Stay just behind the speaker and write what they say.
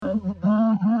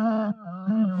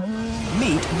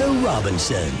Meet the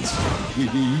Robinsons.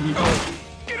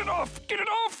 Get it off! Get it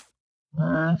off!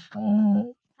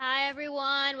 Hi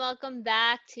everyone, welcome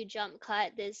back to Jump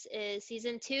Cut. This is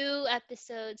season 2,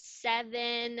 episode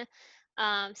 7.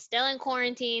 Still in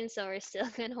quarantine, so we're still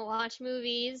gonna watch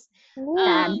movies.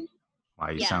 Why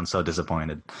you yeah. sound so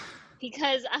disappointed?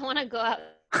 Because I want to go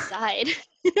outside.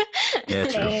 Yeah,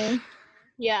 true.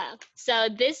 Yeah. So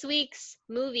this week's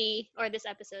movie, or this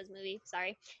episode's movie,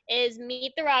 sorry, is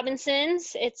Meet the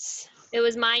Robinsons. It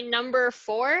was my number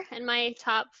 4 in my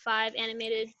top 5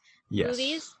 animated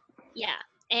movies. Yeah.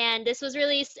 And this was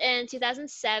released in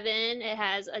 2007. It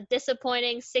has a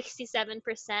disappointing 67%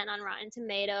 on Rotten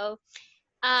Tomato.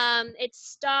 It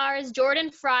stars Jordan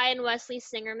Fry and Wesley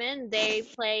Singerman. They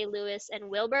play Lewis and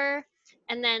Wilbur.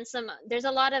 And then there's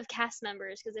a lot of cast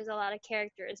members because there's a lot of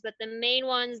characters. But the main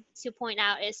ones to point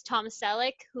out is Tom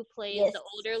Selleck, who plays the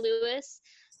older Lewis.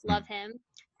 Love him.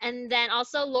 And then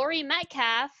also Laurie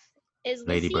Metcalf is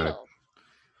Lady Bird. Lucille.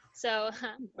 So,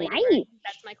 Lady Bird,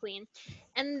 that's my queen.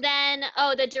 And then,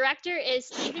 the director is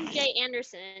Stephen J.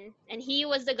 Anderson, and he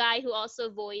was the guy who also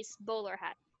voiced Bowler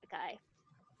Hat Guy.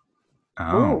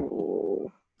 Oh,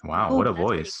 wow! What a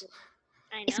voice!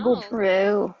 I It's know.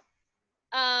 True.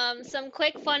 Some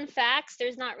quick fun facts.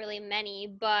 There's not really many,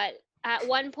 but at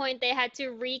one point they had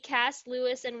to recast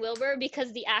Lewis and Wilbur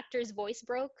because the actor's voice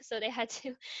broke, so they had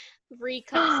to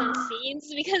recut some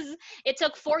scenes because it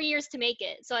took 4 years to make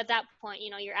it. So at that point,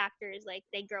 your actors, like,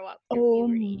 they grow up through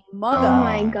puberty. Oh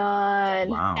my god.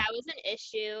 Wow. That was an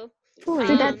issue.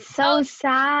 Dude, that's so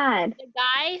sad. The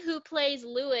guy who plays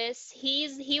Lewis,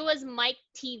 he was Mike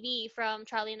TV from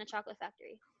Charlie and the Chocolate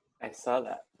Factory. I saw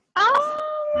that. Oh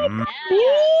my god.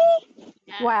 Really?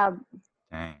 Yeah. Wow.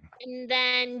 Dang. And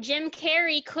then Jim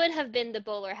Carrey could have been the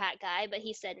bowler hat guy, but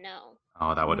he said no.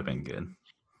 Oh, that would have been good.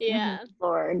 Yeah.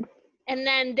 Lord. And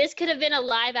then this could have been a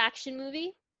live action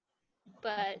movie,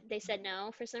 but they said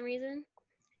no for some reason.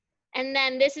 And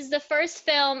then this is the first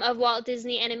film of Walt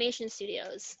Disney Animation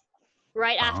Studios.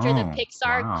 Right after the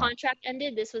Pixar contract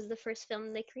ended, this was the first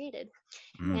film they created.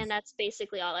 And that's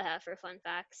basically all I have for fun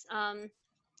facts.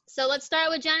 So let's start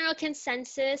with general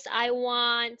consensus. I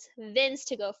want Vince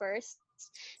to go first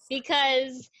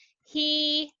because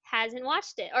he hasn't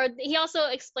watched it. Or he also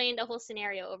explained a whole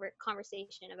scenario over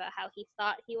conversation about how he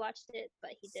thought he watched it,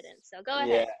 but he didn't. So go ahead.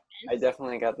 Yeah, Vince.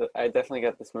 I definitely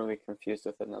got this movie confused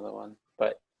with another one,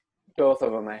 but both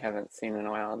of them I haven't seen in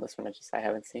a while, and this one I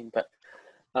haven't seen. But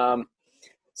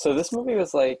so this movie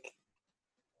was like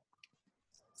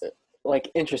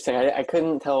interesting. I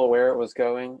couldn't tell where it was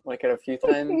going. Like at a few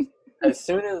times, as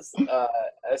soon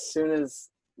as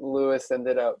Lewis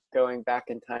ended up going back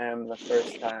in time the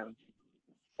first time,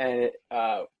 and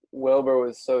Wilbur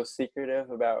was so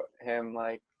secretive about him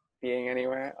like being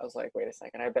anywhere, I was like, wait a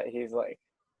second, I bet he's like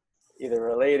either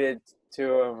related to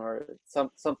him or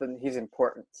something. He's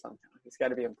important somehow. He's got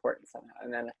to be important somehow.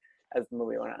 And then as the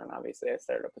movie went on, obviously I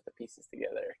started to put the pieces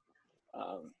together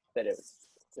that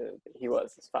he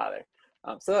was his father.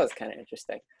 So that was kind of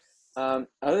interesting. Other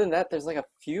than that, there's like a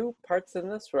few parts in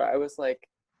this where I was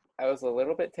a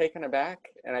little bit taken aback,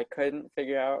 and I couldn't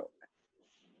figure out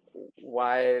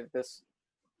why this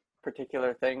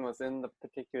particular thing was in the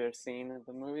particular scene of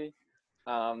the movie.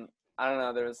 I don't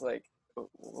know. There was like,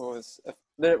 I'll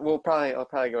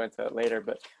probably go into it later,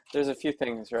 but there's a few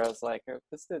things where I was like,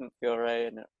 this didn't feel right,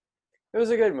 and it was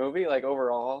a good movie, like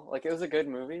overall, like it was a good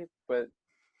movie, but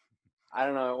I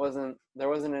don't know, there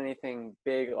wasn't anything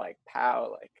big like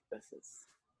pow, like this is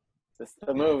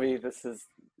the movie, this is,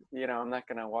 I'm not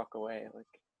gonna walk away like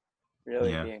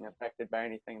really being affected by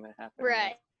anything that happened.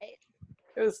 Right.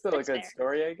 It was still a good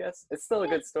story, I guess. It's still a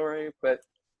good story, but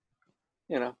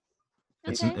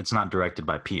It's not directed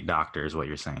by Pete Docter, is what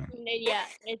you're saying. Yeah,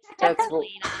 it's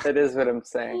that is what I'm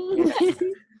saying. Yeah.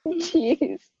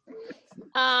 Jeez.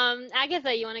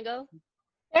 Agatha, you want to go?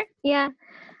 Sure. Yeah.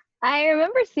 I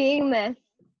remember seeing this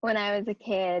when I was a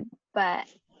kid, but,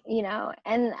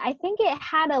 and I think it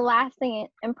had a lasting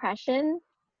impression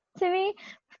to me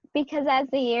because as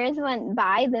the years went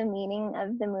by, the meaning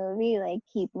of the movie, like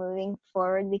keep moving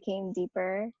forward, became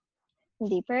deeper and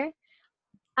deeper.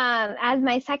 As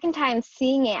my second time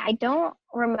seeing it, I don't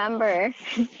remember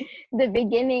the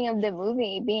beginning of the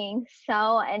movie being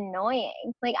so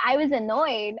annoying. Like, I was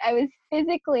annoyed. I was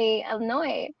physically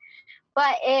annoyed.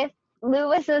 But if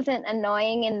Lewis wasn't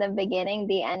annoying in the beginning,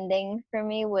 the ending for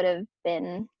me would have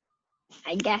been,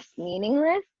 I guess,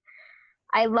 meaningless.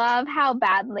 I love how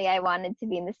badly I wanted to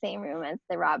be in the same room as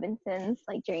the Robinsons,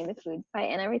 like during the food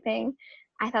fight and everything.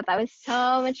 I thought that was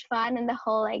so much fun, and the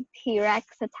whole like T-Rex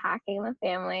attacking the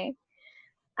family.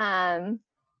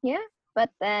 Yeah, but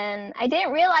then I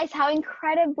didn't realize how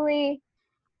incredibly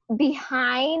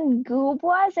behind Goob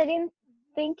was. I didn't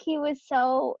think he was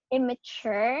so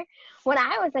immature. When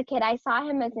I was a kid, I saw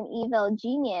him as an evil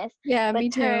genius, Yeah, but me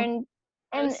too. turned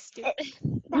That and was stupid.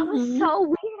 that was Mhm. so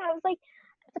weird. I was like,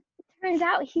 turns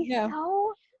out he's Yeah.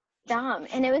 so dumb,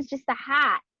 and it was just a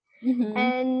hat. Mhm.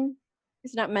 And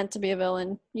He's not meant to be a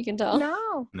villain. You can tell.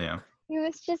 no, Yeah. he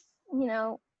was just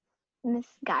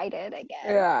misguided, I guess.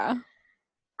 Yeah.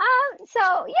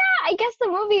 So yeah, I guess the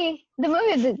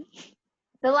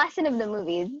lesson of the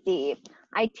movie is deep.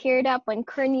 I teared up when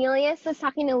Cornelius was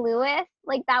talking to Lewis.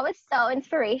 Like, that was so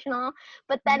inspirational.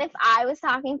 But then if I was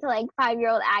talking to like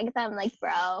 5-year-old Agatha, I'm like,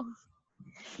 bro,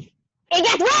 it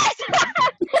gets worse.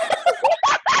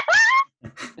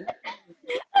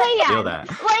 But yeah, Feel that.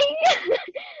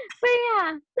 but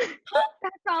yeah,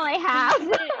 that's all I have.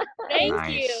 Thank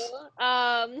Nice.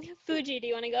 you. Fuji, do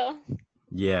you want to go?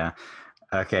 Yeah.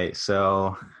 Okay,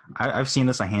 so I've seen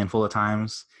this a handful of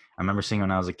times. I remember seeing it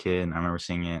when I was a kid. I remember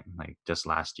seeing it like just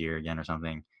last year again or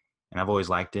something. And I've always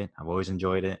liked it. I've always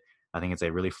enjoyed it. I think it's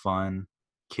a really fun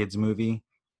kids movie.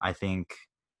 I think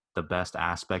the best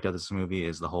aspect of this movie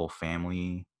is the whole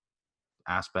family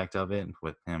aspect of it,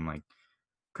 with him like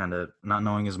kind of not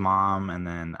knowing his mom. And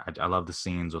then I love the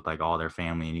scenes with like all their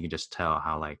family, and you can just tell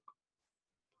how like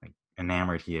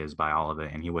enamored he is by all of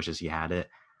it, and he wishes he had it.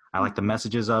 I like the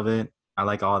messages of it. I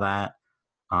like all that.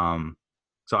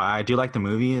 So I do like the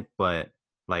movie, but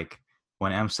like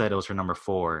when Em said it was her number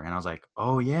 4, and I was like,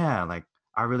 oh yeah, like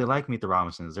I really like Meet the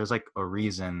Robinsons. There's like a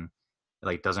reason it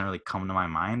like doesn't really come to my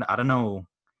mind. I don't know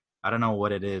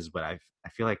what it is, but I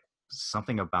feel like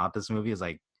something about this movie is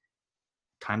like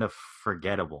kind of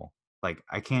forgettable. Like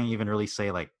I can't even really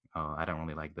say like, oh, I don't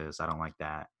really like this, I don't like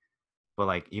that. But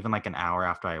like even like an hour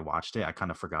after I watched it, I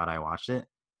kind of forgot I watched it.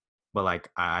 But like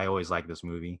I always like this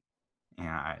movie, and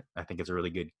I think it's a really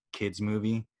good kids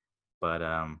movie. But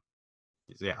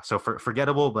yeah, so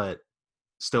forgettable, but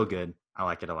still good. I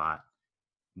like it a lot.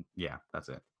 Yeah, that's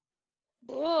it.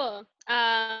 Cool.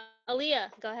 Aaliyah,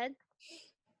 go ahead.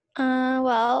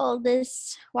 Well,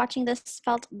 watching this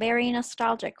felt very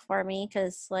nostalgic for me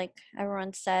because, like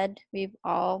everyone said, we've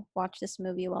all watched this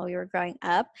movie while we were growing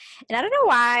up, and I don't know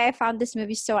why I found this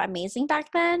movie so amazing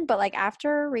back then, but like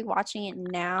after rewatching it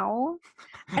now,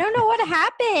 I don't know what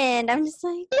happened. I'm just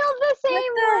like, Feel the same way.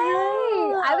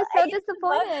 hell? I was so I used to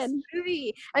love this disappointed.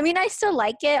 movie. I mean, I still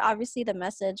like it. Obviously, the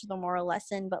message, the moral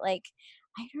lesson, but like,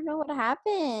 I don't know what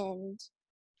happened.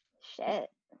 Shit.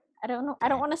 I don't know. I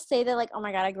don't want to say that like, oh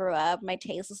my god, I grew up. My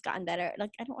taste has gotten better.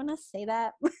 Like, I don't want to say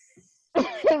that.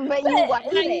 But you watched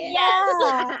it.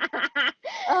 Yeah.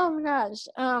 Oh my gosh.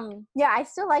 Yeah, I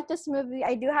still like this movie.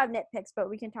 I do have nitpicks, but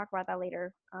we can talk about that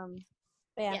later. But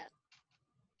yeah. Yeah.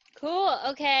 Cool.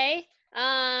 Okay.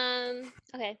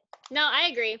 Okay. No, I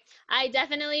agree. I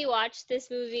definitely watched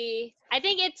this movie. I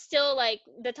think it's still like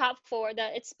the top 4.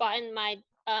 Its spot in my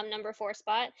number 4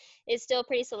 spot is still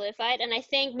pretty solidified, and I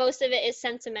think most of it is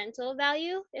sentimental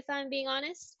value, if I'm being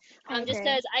honest. Just agree.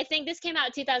 because I think this came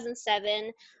out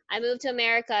 2007. I moved to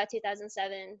America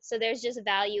 2007, so there's just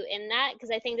value in that because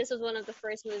I think this was one of the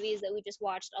first movies that we just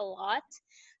watched a lot.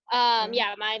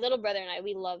 Yeah, my little brother and I,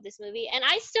 we love this movie, and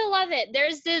I still love it.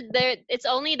 It's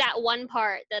only that one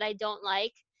part that I don't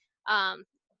like.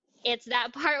 It's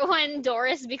that part when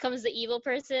Doris becomes the evil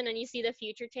person and you see the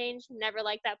future change. Never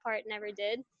liked that part, never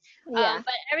did. Yeah.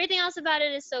 But everything else about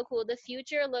it is so cool. The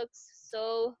future looks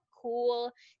so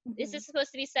cool. This is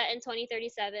supposed to be set in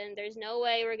 2037. There's no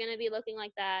way we're going to be looking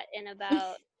like that in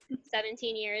about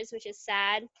 17 years, which is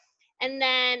sad. And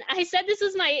then I said this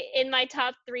was in my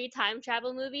top 3 time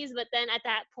travel movies, but then at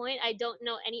that point, I don't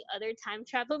know any other time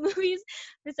travel movies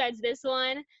besides this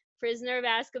one, Prisoner of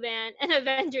Azkaban, and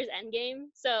Avengers Endgame.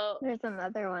 So There's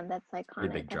another one that's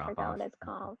iconic. big I drop forgot off. what it's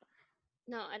called.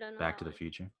 no, I don't know. Back to that the one.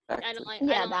 Future. I don't like.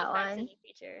 Yeah, I don't that like Back to one. the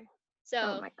Future. So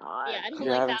Oh my god. yeah, I don't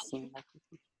You like haven't that one. seen that?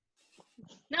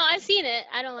 No, I've seen it.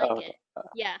 I don't like Oh, it.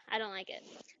 Yeah, I don't like it.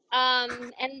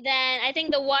 And then I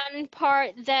think the one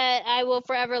part that I will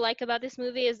forever like about this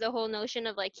movie is the whole notion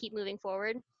of like keep moving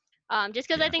forward. Just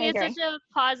because I think I it's agree. such a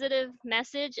positive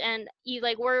message, and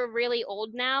we're really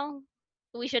old now.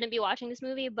 We shouldn't be watching this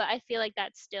movie, but I feel like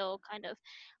that still kind of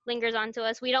lingers onto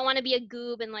us. We don't want to be a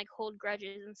goob and like hold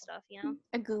grudges and stuff, you know?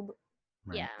 A goob.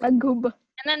 Right. Yeah. A goob. And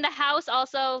then the house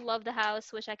also, love the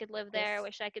house. Wish I could live there.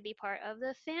 Wish I could be part of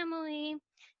the family.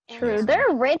 True. And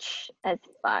They're rich as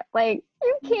fuck. Like,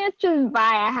 you can't just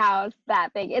buy a house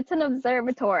that big. It's an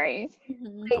observatory.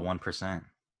 Mhm. The 1%.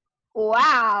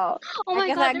 Wow. oh my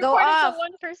guess god, that they're go part off. of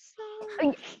the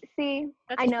 1%. See,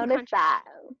 That's I too noticed that.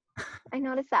 I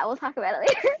noticed that. We'll talk about it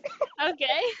later.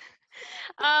 Okay.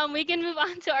 We can move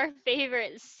on to our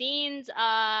favorite scenes.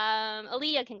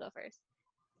 Aaliyah can go first.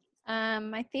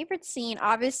 My favorite scene,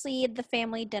 obviously the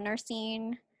family dinner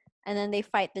scene, and then they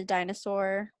fight the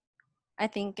dinosaur. I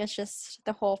think it's just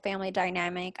the whole family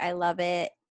dynamic. I love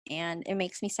it, and it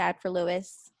makes me sad for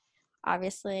Lewis,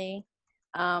 obviously.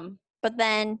 But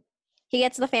then he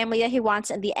gets the family that he wants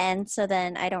in the end, so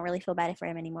then I don't really feel bad for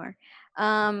him anymore.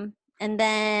 And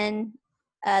then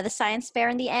the science fair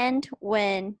in the end,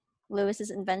 when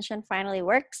Lewis's invention finally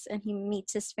works and he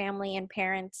meets his family and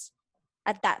parents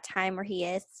at that time where he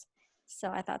is. So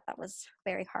I thought that was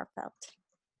very heartfelt.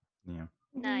 Yeah.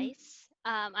 Nice.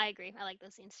 I agree. I like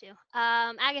those scenes too.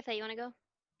 Agatha, you want to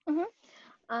go?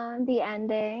 The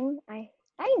ending, I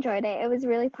enjoyed it. It was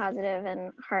really positive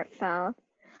and heartfelt.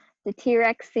 The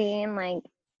T-Rex scene, like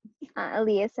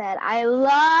Aaliyah said, I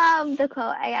love the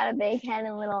quote, I got a big head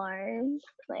and little arms.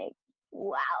 Like,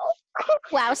 wow.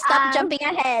 Wow, stop jumping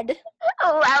ahead.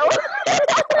 Oh, wow.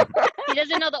 She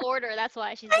doesn't know the order. That's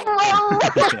why she's doing it. Whoa.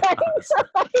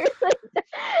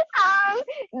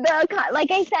 Like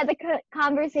I said, the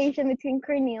conversation between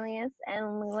Cornelius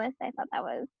and Lewis, I thought that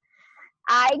was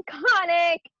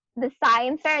iconic. The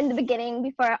science fair in the beginning,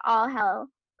 before all hell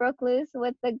broke loose,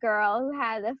 with the girl who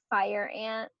had the fire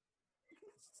ant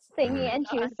thingy, and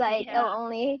she was like, yeah. "It'll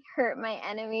only hurt my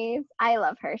enemies." I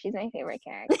love her. She's my favorite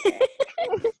character.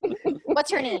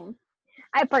 What's her name?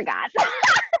 I forgot.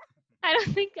 I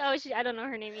don't think. Oh, I don't know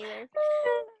her name either.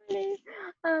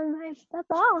 That's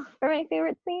all for my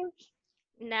favorite scene.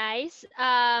 Nice.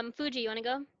 Fuji, you want to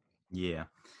go? Yeah.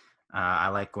 I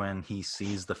like when he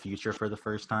sees the future for the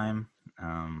first time.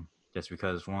 Just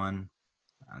because one,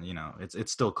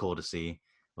 it's still cool to see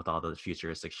with all the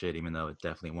futuristic shit, even though it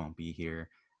definitely won't be here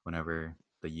whenever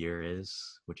the year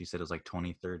is, which you said is like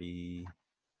 2030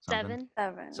 something.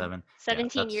 7.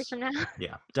 17 years from now.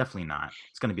 Yeah, definitely not.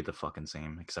 It's gonna be the fucking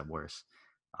same, except worse.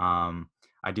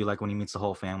 I do like when he meets the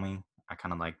whole family. I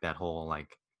kind of like that whole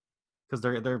because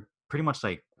they're pretty much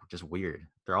like just weird.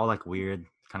 They're all like weird,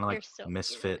 kind of like so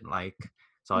misfit like.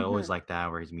 So I always like that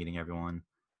where he's meeting everyone.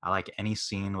 I like any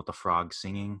scene with the frog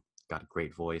singing. Got a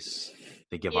great voice.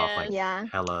 They give off like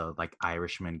hella like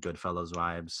Irishman Goodfellas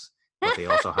vibes, but they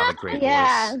also have a great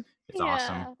voice. It's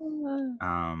awesome.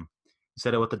 You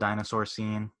said it with the dinosaur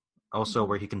scene, also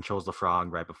where he controls the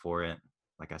frog right before it.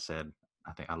 Like I said,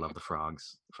 I love the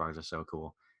frogs. The frogs are so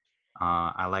cool.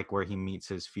 I like where he meets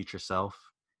his future self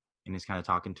and he's kind of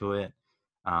talking to it.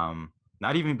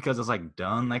 Not even because it's like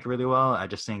done like really well. I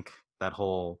just think that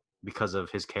whole, because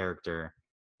of his character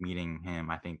meeting him,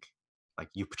 I think like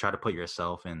you try to put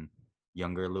yourself in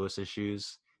younger Lewis's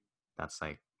shoes.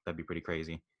 That'd be pretty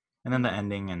crazy. And then the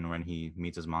ending, and when he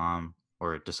meets his mom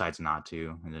or decides not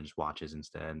to and then just watches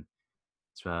instead.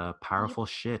 It's powerful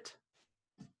shit.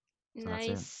 So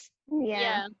nice.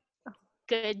 Yeah.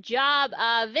 Good job.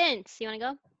 Vince, you want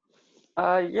to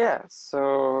go? Yeah.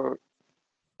 So,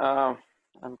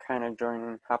 I'm kind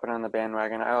of hopping on the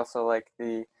bandwagon. I also like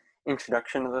the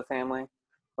introduction of the family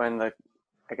when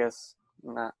I guess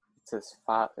not, it's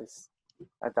his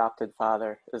adopted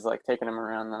father is like taking him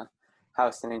around the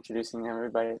house and introducing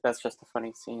everybody. That's just a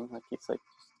funny scene. Like he's like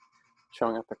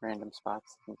showing up at random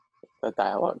spots. The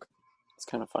dialogue, it's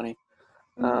kind of funny.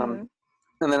 And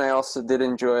then I also did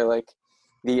enjoy like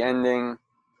the ending,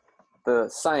 the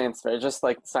science fair, just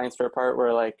like the science fair part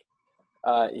where like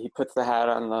he puts the hat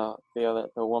on the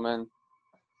woman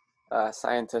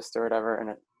scientist or whatever,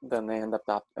 and then they end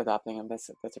up adopting him. That's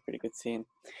a pretty good scene.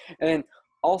 And then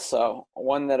also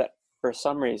one that for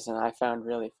some reason I found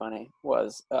really funny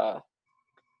was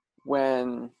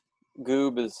when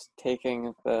Goob is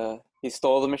he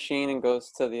stole the machine and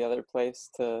goes to the other place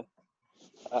to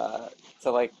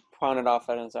like pawn it off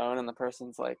on his own, and the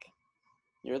person's like,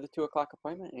 "You're the 2:00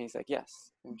 appointment?" And he's like,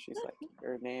 "Yes." And she's like,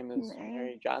 "Your name is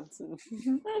Mary Johnson?"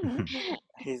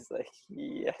 He's like,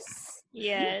 "Yes."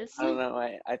 Yes. I don't know.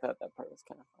 I thought that part was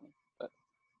kind of funny, but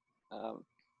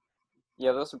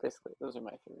yeah, those are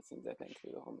my favorite scenes, I think,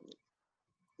 through the whole movie.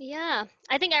 Yeah,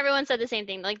 I think everyone said the same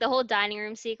thing. Like the whole dining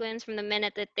room sequence from the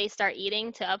minute that they start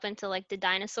eating to up until like the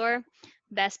dinosaur,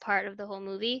 best part of the whole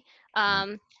movie.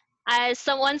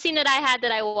 One scene that I had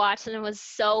that I watched and it was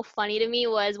so funny to me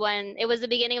was when it was the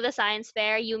beginning of the science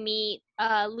fair. You meet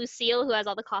Lucille, who has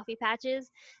all the coffee patches,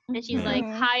 and she's like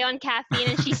high on caffeine,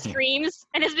 and she screams,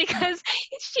 and it's because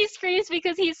she screams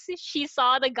because she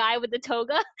saw the guy with the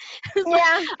toga. It's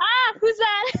like, who's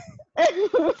that? I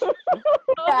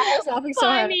was laughing so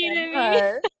hard. Funny to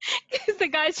me because the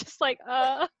guy's just like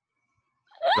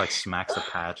Like smacks the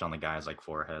patch on the guy's like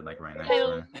forehead, like right next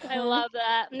to him. I love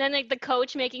that. And then like the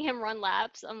coach making him run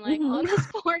laps. I'm like, oh, this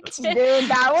poor kid. Dude,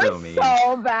 that So was mean.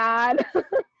 so bad.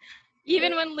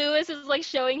 Even when Lewis is like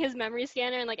showing his memory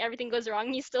scanner and like everything goes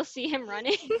wrong, you still see him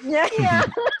running. Yeah. Yeah.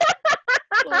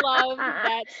 Love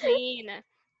that scene.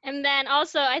 And then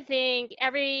also I think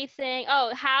everything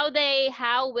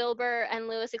how Wilbur and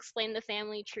Lewis explain the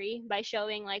family tree by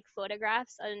showing like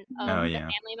photographs of Oh, the yeah.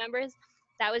 family members.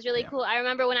 That was really Yeah. cool. I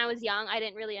remember when I was young, I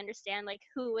didn't really understand like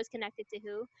who was connected to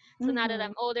who. So now that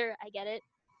I'm older, I get it.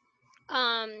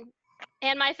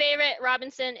 And my favorite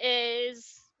Robinson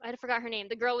is I forgot her name,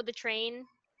 the girl with the train.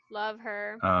 Love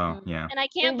her. Oh, yeah. And I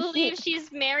can't Did she- believe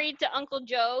she's married to Uncle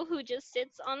Joe, who just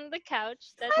sits on the couch.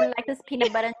 That's Like this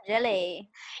peanut butter and jelly.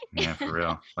 Yeah, for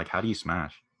real. Like, how do you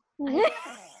smash?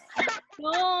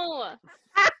 no.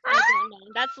 I don't know.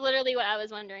 That's literally what I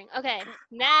was wondering. Okay,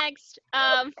 next.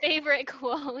 Favorite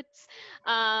quotes.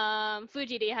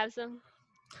 Fuji, do you have some?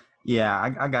 Yeah,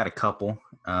 I got a couple.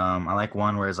 I like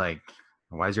one where it's like,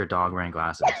 "Why is your dog wearing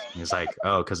glasses?" He's like,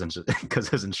 "Oh, because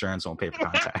his insurance won't pay for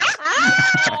contacts."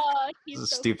 Oh, he's This is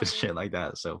so stupid funny. shit like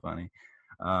that. It's so funny.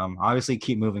 Obviously,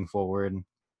 keep moving forward.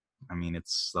 I mean,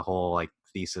 it's the whole like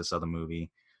thesis of the movie,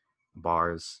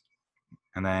 bars,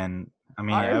 and then I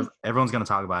mean, Bars? everyone's gonna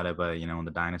talk about it, but you know,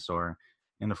 the dinosaur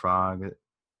and the frog.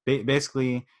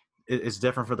 Basically, it's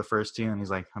different for the first two, and he's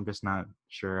like, "I'm just not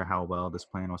sure how well this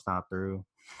plan was thought through."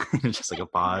 It's just like a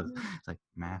pause. It's like,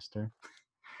 "Master."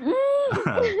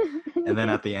 And then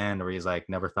at the end, where he's like,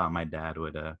 "Never thought my dad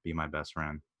would be my best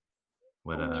friend."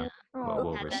 What Yeah. what Oh, Had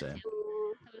Wilbur that said.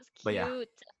 too. That was cute. But yeah.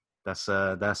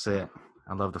 That's it.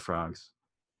 I love the frogs.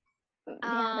 Yeah,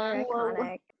 they're Whoa.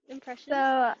 iconic. Impressions?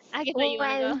 So I can know you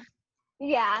want to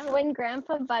go. when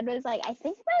Grandpa Bud was like, I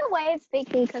think my wife's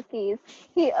baking cookies,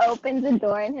 he opens the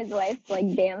door and his wife's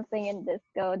like dancing in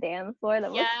disco dance floor.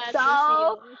 That was Yes,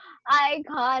 so Lucille.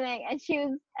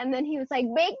 iconic. And then he was like,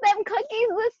 make them cookies,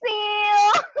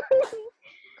 Lucille.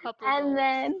 Couple And goals.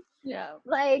 then Yeah.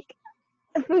 like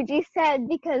Fuji said,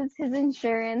 because his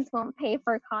insurance won't pay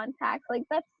for contacts. Like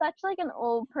that's such like an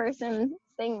old person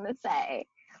thing to say.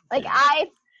 Like Yeah. I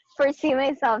foresee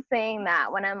myself saying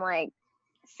that when I'm like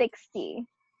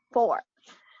 64.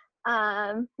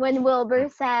 When Wilbur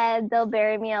said they'll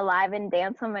bury me alive and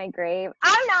dance on my grave,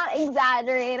 I'm not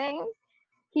exaggerating.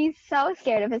 He's so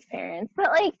scared of his parents,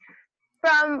 but like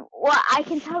from what I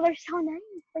can tell, they're so nice.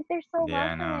 Like they're so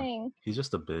Yeah, I know. welcoming. He's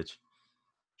just a bitch.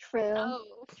 True.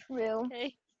 Oh, True.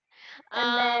 okay.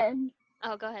 And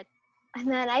Go ahead.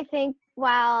 then I think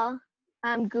while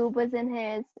Goob was in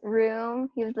his room,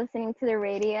 he was listening to the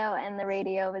radio, and the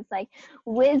radio was like,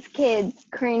 "Whiz kids,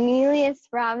 Cornelius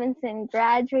Robinson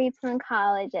graduates from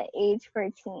college at age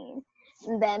 14."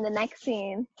 And then the next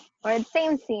scene, or the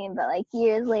same scene, but like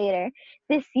years later,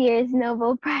 this year's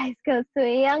Nobel Prize goes to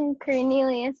a young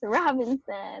Cornelius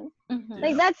Robinson.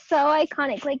 Like that's so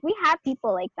iconic. Like we have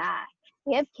people like that.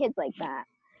 We have kids like that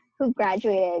who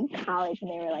graduated college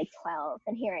when they were like 12,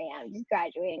 and here I am just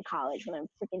graduating college when I'm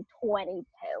freaking 22.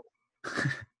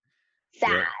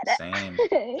 Sad. Yep, same.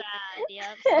 Sad,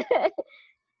 yep.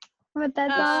 But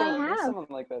that's Uh, all I There's have. someone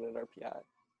like that at RPI.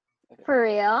 For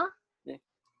real? Yeah.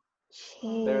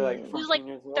 Jeez. They're like He was 14 like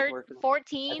years old working. I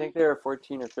 14. think they were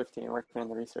 14 or 15 working in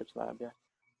the research lab. Yeah.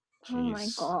 Oh my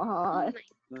Jeez. Oh god.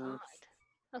 my Mm. god.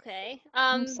 Okay.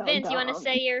 I'm so Vince, you want to dumb.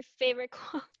 say your favorite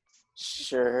quote?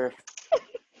 Sure.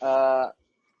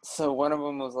 So one of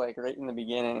them was like right in the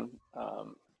beginning,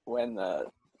 when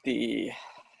the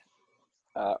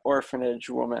orphanage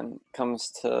woman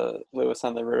comes to Lewis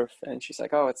on the roof, and she's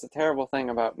like, "Oh, it's a terrible thing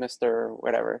about Mr.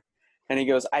 Whatever," and he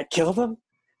goes, "I killed him,"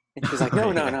 and she's like,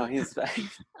 "No, no, Yeah. no, he's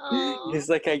Oh, he's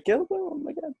like, I killed him. Oh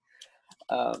my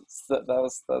god." So that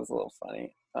was a little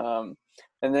funny.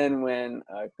 And then when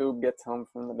Goob gets home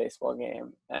from the baseball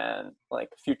game, and like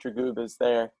future Goob is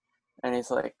there, and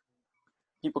he's like,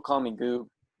 "People call me Goob,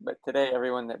 but today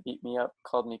everyone that beat me up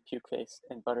called me Puke Face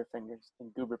and Butterfingers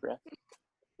and Goober Breath."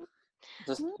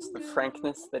 Just the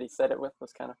frankness that he said it with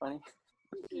was kind of funny.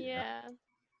 yeah.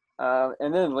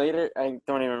 And then later, I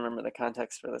don't even remember the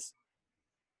context for this.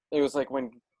 It was like when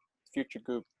future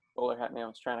Goob, Bowler Hat Man,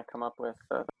 was trying to come up with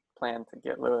a plan to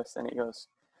get Lewis, and he goes,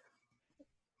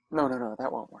 no,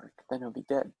 that won't work. Then he'll be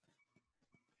dead.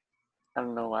 I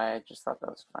don't know why, I just thought that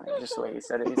was funny. Just the way he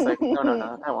said it. He's like, no,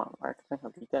 that won't work. Then he'll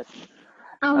be dead.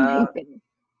 Oh my Uh, goodness.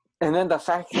 And then the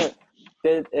fact that,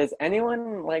 is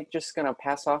anyone like just going to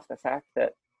pass off the fact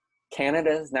that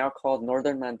Canada is now called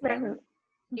Northern Montana?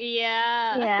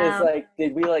 Yeah. Yeah. It's like,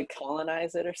 did we like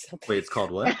colonize it or something? Wait, it's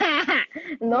called what?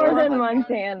 Northern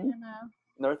Montana.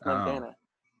 North Oh. Montana.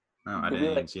 No, I Did didn't we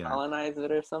even like see that. colonize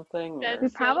it or something? That's We Or-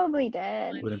 so probably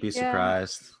did. Wouldn't be Yeah.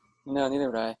 surprised. No,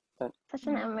 neither would I. But Such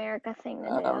an America thing to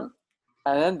do.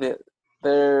 and then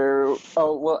there.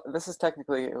 Oh well, this is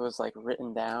technically it was like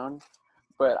written down,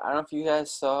 but I don't know if you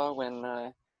guys saw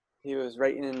when he was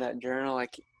writing in that journal,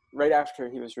 like right after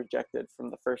he was rejected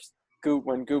from the first Goob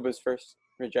when Goob was first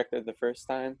rejected the first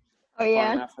time, Oh pouring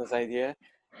yeah, off his idea.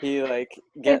 He like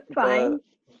get it's fine. the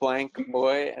blank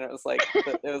boy, and it was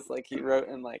like he wrote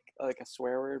in like a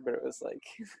swear word, but it was like,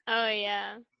 Oh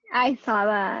yeah. I saw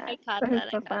that. I caught That was that,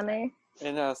 I so caught that. funny.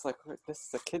 and I was like, this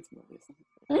is a kids movie.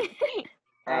 Isn't it?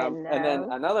 I And then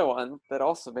know. another one that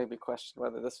also made me question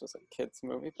whether this was a kids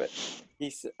movie, but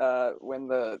when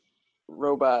the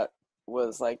robot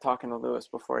was like talking to Lewis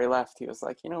before he left, he was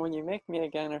like, when you make me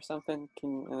again or something,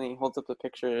 and then he holds up the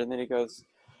picture, and then he goes,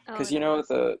 because Oh,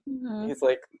 no. Mhm. he's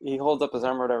like, he holds up his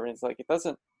arm or whatever, and he's like, it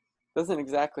doesn't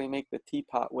exactly make the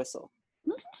teapot whistle.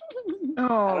 Oh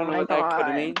I don't know my what that god.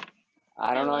 could mean.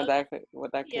 I don't know love-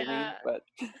 what that could mean, Yeah. but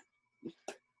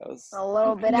that was A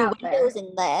little bit The out there. windows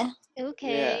in there.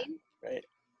 Okay. right.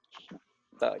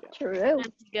 That's all I got. True. That's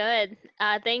good.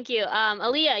 Thank you.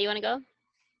 Aaliyah, you want to go?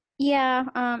 Yeah,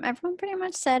 everyone pretty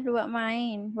much said what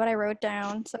I wrote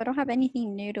down, so I don't have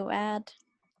anything new to add.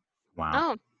 Wow.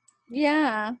 Oh,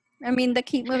 Yeah, I mean, the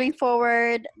keep moving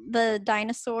forward, the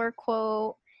dinosaur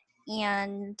quote,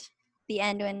 and the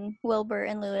end when Wilbur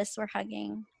and Lewis were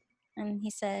hugging, and he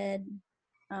said,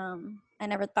 "I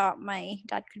never thought my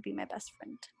dad could be my best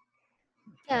friend."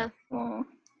 yeah. Oh,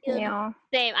 Yeah. yeah.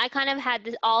 Same. I kind of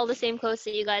had all the same quotes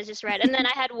that you guys just read, and then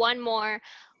I had one more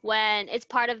when it's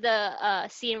part of the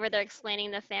scene where they're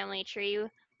explaining the family tree.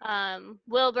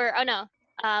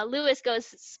 Lewis goes,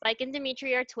 Spike and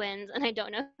Dimitri are twins, and I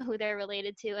don't know who they're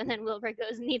related to. And then Wilbur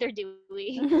goes, neither do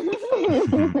we.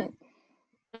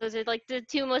 Those are like the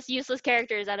two most useless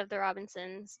characters out of the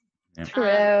Robinsons.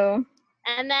 True.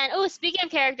 And then, speaking of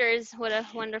characters, what a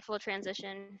wonderful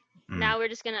transition. Mm. Now we're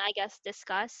just going to, I guess,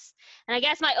 discuss. And I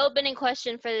guess my opening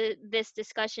question for this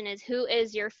discussion is, who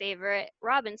is your favorite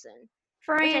Robinson?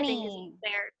 Which I think is Franny.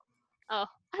 fair. Oh,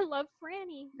 I love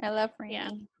Franny. I love Franny. Yeah.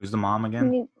 Who's the mom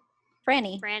again?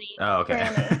 Franny. Franny. Oh, okay.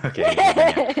 Franny. Okay.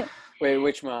 Yeah. Wait,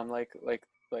 which mom? Like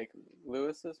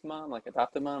Lewis's mom, like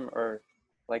adopted mom, or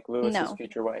like Lewis's No.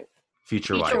 future wife?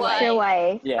 Future Future wife. wife. Your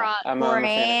wife. Yeah, Fra- I'm a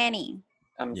fan. Franny.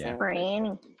 I'm a Yeah. fan.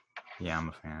 Franny. Yeah, I'm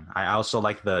a fan. I also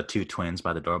like the two twins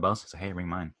by the doorbells. It's like, hey, ring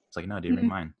mine. It's like, no, dude, ring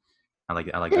mine. I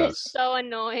like those. So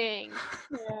annoying.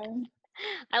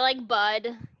 I like Bud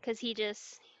because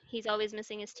he's always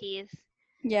missing his teeth.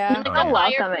 Yeah. And Oh, the yeah.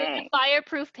 fireproof,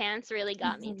 fireproof pants really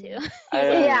got me too.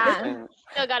 Yeah. and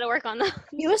Still got to work on those.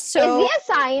 He was Is so he a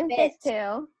scientist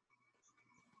too?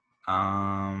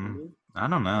 I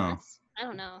don't know. I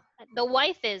don't know. The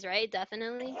wife is, right?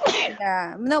 Definitely.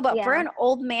 yeah. No, but for Yeah. an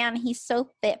old man, he's so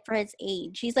fit for his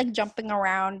age. He's like jumping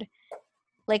around,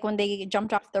 like when they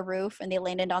jumped off the roof and they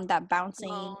landed on that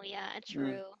bouncing. Oh yeah,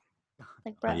 true.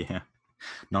 Like, But bro. yeah,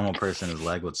 normal person, his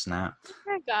leg would snap.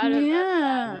 I forgot about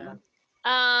Yeah.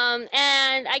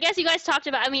 and I guess you guys talked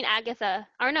about. I mean, Agatha.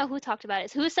 Or no, who talked about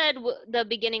it? Who said the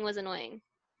beginning was annoying?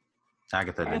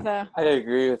 Agatha did. I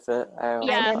agree with it.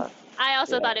 Yeah. I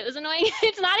also Yeah. thought it was annoying.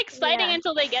 It's not exciting Yeah.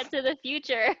 until they get to the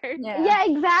future. Yeah. Yeah,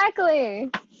 exactly.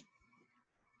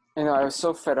 I was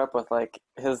so fed up with like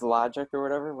his logic or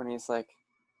whatever when he's like,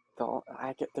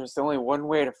 there's only one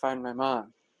way to find my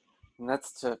mom, and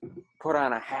that's to put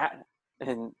on a hat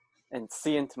and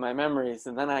see into my memories,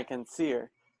 and then I can see her.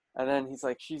 And then he's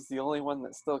like, she's the only one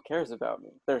that still cares about me.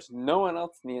 There's no one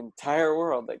else in the entire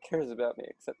world that cares about me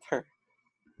except her.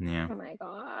 Yeah. Oh my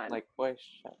god. Like, boy,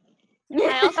 shut up.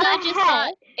 I also just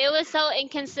thought it was so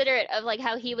inconsiderate of like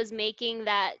how he was making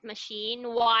that machine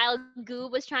while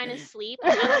Goob was trying to sleep.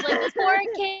 And I was like, this poor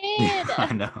kid.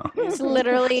 I know. It's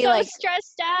literally So like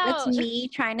stressed out. it's me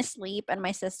trying to sleep and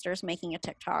my sister's making a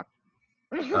TikTok.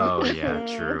 Oh, yeah,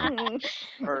 true.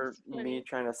 Or That's funny. me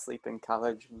trying to sleep in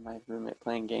college and my roommate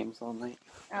playing games all night.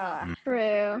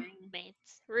 True. Roommates. I hope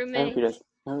Roommates. he doesn't.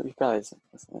 No, he probably doesn't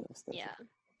listen to this. does he? Yeah.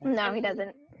 No, he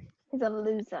doesn't. He's a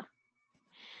loser.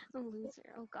 A loser.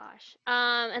 Oh gosh.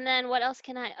 And then what else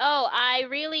can I? Oh,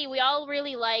 we all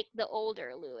really like the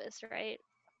older Lewis, right?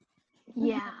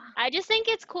 Yeah. I just think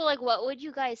it's cool. Like, what would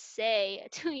you guys say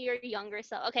to your younger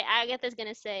self? Okay, Agatha's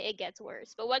gonna say it gets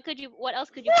worse, but what else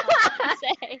could you possibly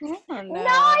say? Oh, no.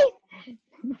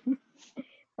 No.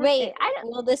 Wait, I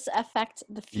don't. will this affect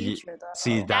the Ye- future though?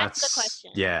 See, That's the that's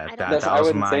question. yeah. I don't That, know. that I was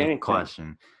wouldn't say my anything.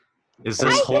 question. Is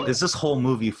I this whole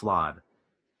movie flawed?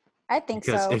 I think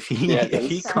Because so. if he Yeah, if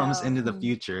he so. comes into the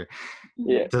future,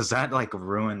 Yeah. does that like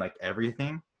ruin like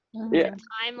everything? Mhm. Yeah.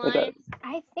 Timeline.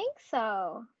 I think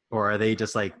so. Or are they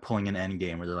just like pulling an end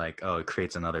game where they're like, oh, it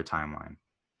creates another timeline?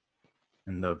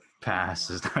 And the past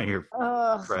is now your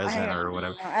Ugh, present or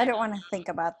whatever. I don't want to think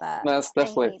about that. That's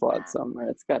definitely hate flawed that. somewhere.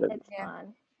 It's gotta be. It's Yeah.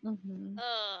 fun. Mhm.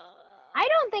 I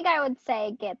don't think I would say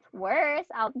it gets worse.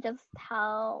 I'll just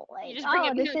tell like, You just bring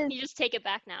oh, it. this is. You just take it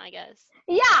back now, I guess.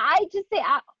 Yeah, I just say.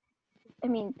 I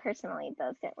mean, personally, it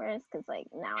does get worse because like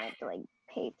now I have to like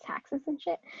pay taxes and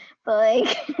shit. But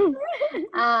like,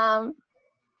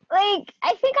 like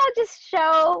I think I'll just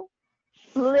show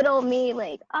little me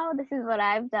like, oh, this is what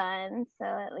I've done. So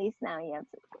at least now you have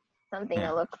something Yeah.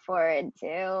 to look forward to.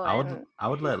 And I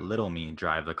would let little me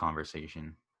drive the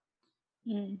conversation.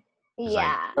 Mm. It's like-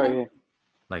 yeah. Oh yeah.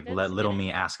 Like That's let little good.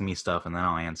 me ask me stuff and then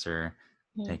I'll answer,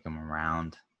 Mhm. take them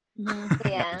around. Mhm.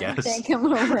 Yeah. I guess. Take him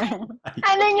around.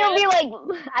 And then you'll be like,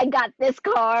 I got this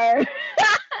car.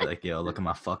 Like, yo, look at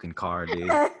my fucking car, dude.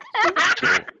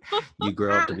 You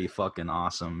grow up to be fucking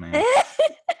awesome, man.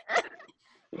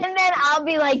 And then I'll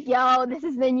be like, yo, this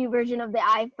is the new version of the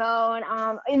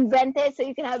iPhone. Invent it so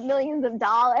you can have millions of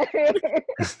dollars.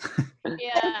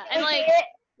 Yeah, and like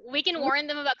we can warn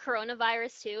them about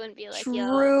coronavirus too, and be like, "Yo,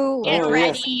 True. get Oh, yeah.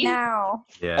 ready Now.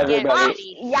 Yeah. Get Everybody- Wash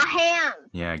ready." your hands.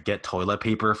 Yeah, get toilet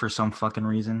paper for some fucking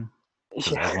reason.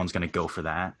 'Cause Yeah. everyone's gonna go for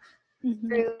that.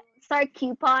 Mhm. Start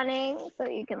couponing so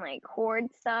you can like hoard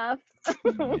stuff.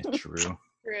 Yeah, true.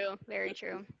 True, very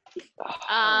true. Oh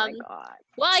my Um, god.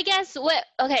 well, I guess what?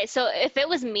 Okay, so if it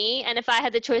was me, and if I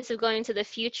had the choice of going to the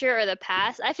future or the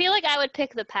past, I feel like I would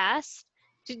pick the past,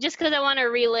 just because I want to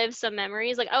relive some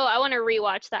memories. Like, oh, I want to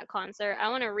rewatch that concert. I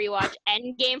want to rewatch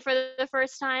Endgame for the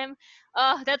first time.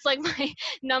 Oh, that's like my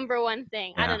number one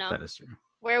thing. I Yeah, don't know. that is true.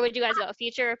 Where would you guys go?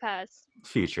 Future or past?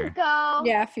 Future. Go.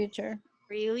 Yeah, future.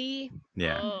 Really?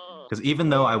 Yeah. Oh. Because even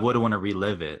though I would want to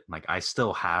relive it, like I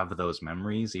still have those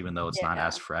memories, even though it's not Yeah.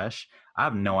 as fresh. I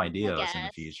have no idea what's in the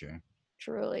guess. future.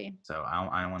 Truly. So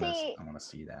I want to See- I want to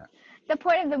see that. The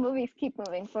point of the movie is keep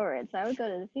moving forward, so I would go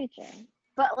to the future.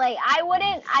 But like I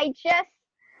wouldn't.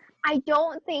 I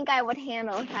don't think I would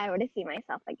handle if I were to see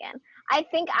myself again. I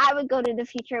think I would go to the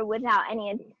future without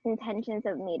any intentions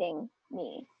of meeting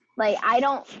me. Like I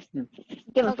don't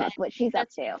give a Okay, fuck what she's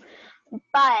that's- up to.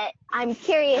 But I'm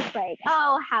curious, like,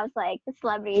 oh, how's like the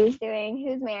celebrities doing?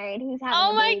 Who's married? Who's having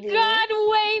Oh a my baby? god,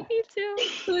 wait, me too.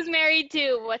 Who's married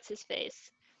to what's his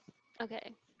face?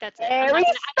 Okay, that's it. I'm Harry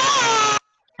not Styles!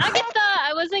 Agatha,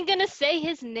 I wasn't gonna say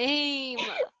his name.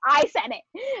 I said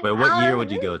it. Wait, what year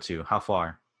would you go to? How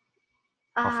far?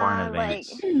 How far in Like, advance?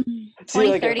 See,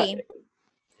 like, 2030.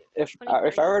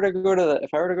 if I were to go to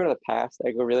the past,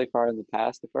 I'd go really far in the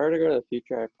past. If I were to go to the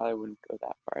future, I probably wouldn't go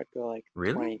that far. I'd go like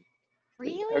Really? 20.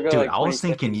 Really? I'd go, Dude, like, I was 2050.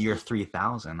 thinking year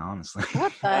 3000, honestly.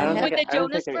 What the I don't heck? With think the I don't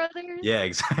Jonas think I- Brothers? Yeah,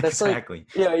 exactly. That's like- exactly.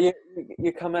 Yeah,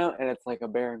 you come out and it's like a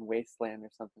barren wasteland or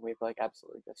something. We've like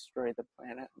absolutely destroyed the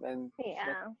planet. Then yeah,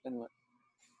 then what?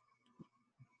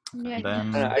 Yeah,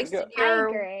 Then- you I'd wasted go- I your,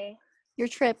 agree. your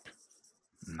trip.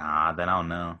 Nah, then I'll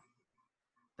know.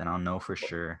 Then I'll know for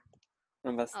sure.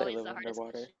 Unless they Always live the hardest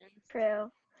underwater. questions.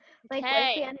 True. Like, what's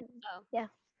Okay. the end? Oh. Yeah.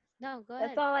 No, go ahead.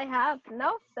 That's all I have.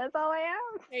 No, that's all I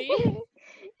have. Are you-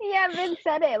 Yeah, Vince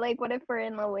said it. Like, what if we're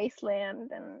in the wasteland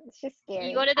and it's just scary?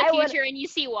 You go to the I would- future and you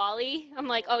see Wally. I'm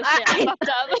like, oh shit, I fucked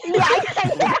up.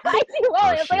 Yeah, I see Oh, Wally.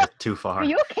 I was like, shit, too far. are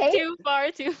you okay? Too far,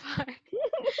 too far.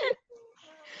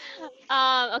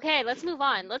 Okay, let's move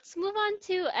on. Let's move on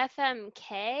to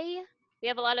FMK. We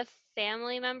have a lot of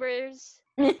family members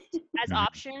as Mhm.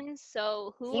 options.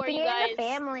 So who are Keeping you it in guys? the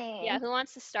family. Yeah, who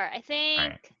wants to start? I think.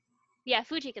 Alright. Yeah,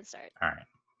 Fuji can start. All right.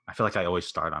 I feel like I always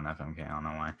start on FMK. I don't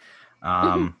know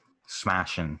why.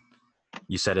 Smashing.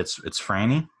 You said it's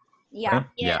Franny? Yeah. right?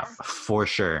 Yeah, Yes. for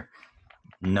sure.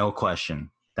 No question.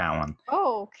 That one.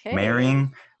 Okay.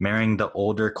 Marrying the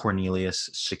older Cornelius,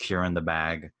 securing the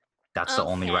bag. That's the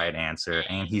only Okay. right answer.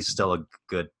 And he's still a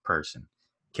good person.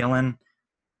 Killing.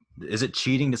 Is it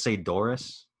cheating to say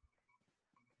Doris?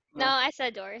 No, I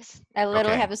said Doris. I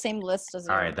literally Okay. have the same list as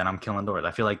you. All right, then I'm killing Doris.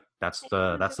 I feel like that's I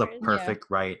the think Doris. Yeah. perfect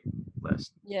right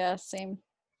list. Yeah, same.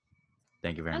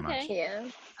 Thank you very Okay. much. Yeah.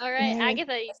 All right, Mhm.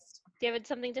 Agatha, do you have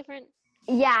something different?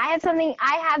 Yeah, I have something.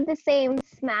 I have the same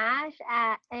Smash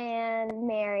and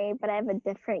Mary, but I have a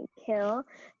different kill.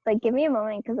 But give me a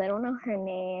moment because I don't know her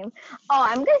name. Oh,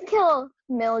 I'm gonna kill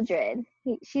Mildred.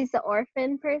 She's the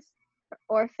orphan person.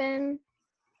 Orphan.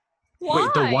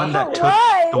 Wait, the one that took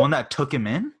Why? the one that took him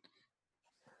in?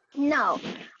 No,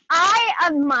 I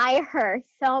admire her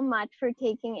so much for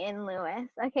taking in Lewis.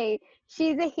 Okay,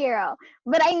 she's a hero,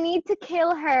 but I need to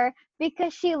kill her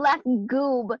because she left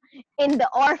Goob in the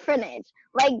orphanage.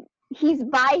 Like, he's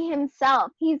by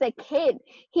himself. He's a kid.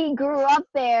 He grew up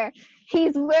there.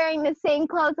 He's wearing the same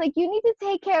clothes. Like, you need to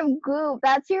take care of Goop.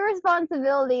 That's your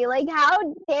responsibility. Like, how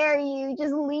dare you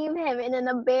just leave him in an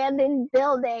abandoned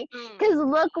building? Because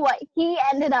look what he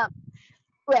ended up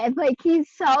with. Like, he's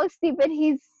so stupid.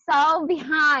 He's so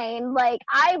behind. Like,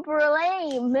 I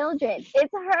blame Mildred.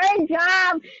 It's her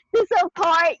job to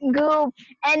support Goop.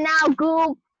 And now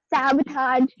Goop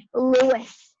sabotaged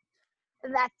Lewis.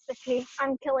 That's the case.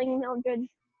 I'm killing Mildred.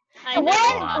 I Wait,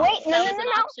 know. wait, no, That no, was no, an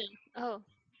no. option. Oh.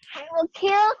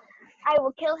 I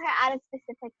will kill her at a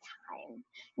specific time,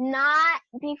 not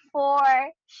before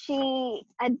she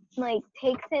like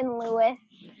takes in Lewis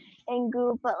and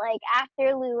Goop, but like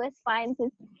after Lewis finds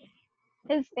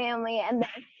his family and then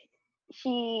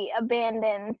she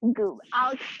abandons Goop.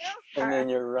 I'll kill her. And then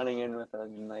you're running in with a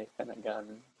knife and a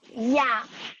gun. Yeah,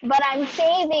 but I'm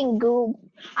saving Goop.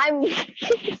 I'm.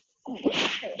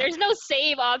 There's no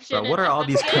save option. Bro, what in are all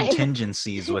these FMK.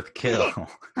 contingencies with kill?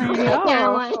 I I know.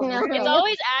 know. It's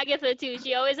always Agatha too.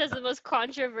 She always has the most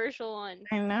controversial one.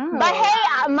 I know. But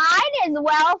hey, mine is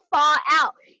well thought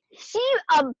out. She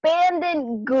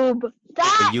abandoned Goob.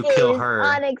 That you kill is her,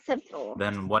 unacceptable.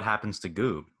 Then what happens to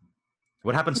Goob?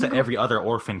 What happens to every other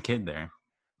orphan kid there?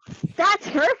 That's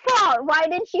her fault. Why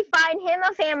didn't she find him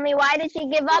a family? Why did she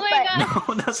give up? my God.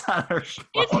 No, that's not her fault.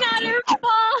 It's not her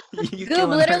fault. You Goob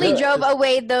killing literally her. drove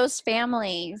away those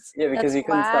families. Yeah, because That's he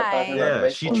couldn't stop talking why. about Yeah,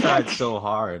 she baseball. tried so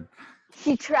hard.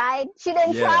 She tried. She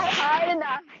didn't Yeah. try hard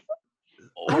enough.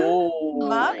 Oh.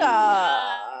 My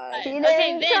God. She Okay,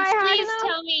 didn't Vince, try hard please enough.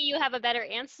 tell me you have a better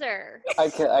answer.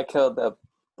 I killed the.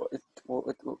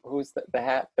 Who's the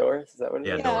hat? Doris? Is that what it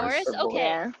is? Yeah, Doris. Doris? Okay.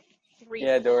 Yeah. Three.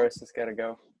 Yeah, Doris has got to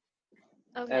go.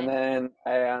 Okay. And then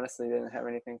I honestly didn't have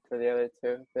anything for the other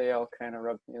two. They all kind of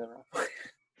rubbed me the wrong way.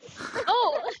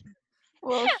 Oh,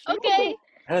 Well, okay.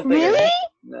 I don't think I- Really?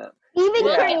 No. Even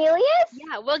Yeah. Cornelius?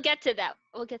 Yeah, we'll get to that.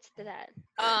 We'll get to that.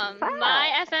 Wow.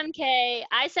 My FMK,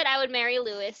 I said I would marry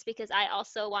Lewis because I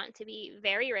also want to be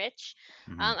very rich.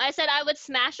 Mhm. I said I would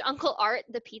smash Uncle Art,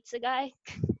 the pizza guy.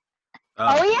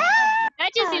 Oh, yeah?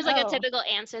 That just seems like a Oh. typical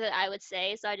answer that I would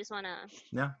say, so I just want to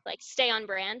Yeah. like stay on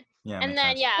brand. Yeah. And makes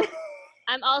then sense. yeah,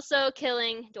 I'm also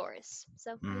killing Doris.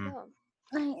 So there you Mhm. go.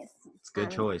 Nice. It's a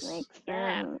good choice. Makes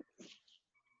Yeah. sense.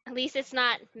 At least it's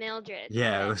not Mildred.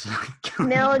 Yeah, it was like killing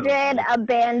Mildred those-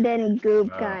 abandoned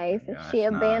Goob, Oh, guys. gosh, She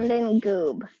nah. abandoned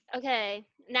Goob. Okay.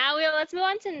 Now let's move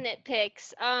on to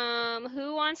nitpicks.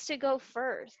 Who wants to go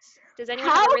first? Does anyone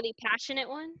have How? a really passionate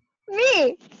one?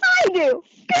 Me! I do!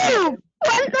 Goob!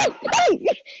 What the fuck?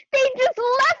 They just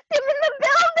left him in the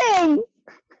building!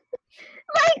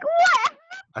 Like, what?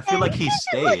 I feel like he Look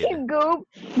stayed at Goob.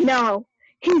 No,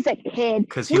 he's a kid.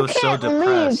 because he You was so can't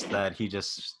depressed leave. that he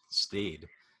just stayed.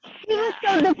 He was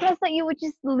so depressed that you would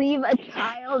just leave a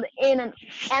child in an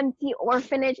empty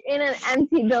orphanage, in an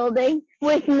empty building,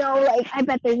 with no, like, I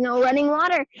bet there's no running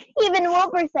water. Even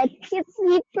Wilbur said he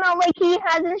smelled like he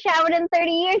hasn't showered in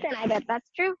 30 years, and I bet that's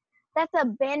true. That's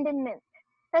abandonment.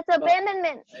 That's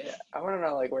abandonment. I want to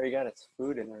know like where he got his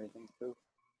food and everything too.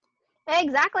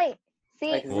 Exactly.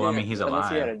 See, Like, Well, I mean, he's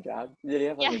unless he had a alive. job. Did he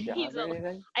have like Yeah, a job he's or alive.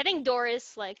 anything? I think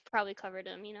Doris like probably covered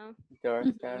him, you know. Doris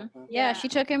got it, huh? Yeah, she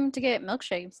took him to get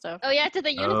milkshake and stuff. Oh yeah, to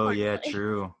the unicorn. Oh yeah, place.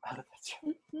 true. Oh, that's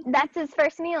right. that's his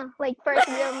first meal. Like, first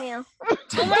real meal.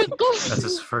 Oh my gosh. That's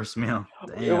his first meal.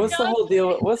 Yeah, Damn. what's the whole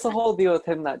deal? What's the whole deal with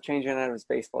him not changing out of his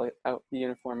baseball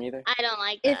uniform either? I don't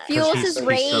like It that. 'Cause fuels he's- his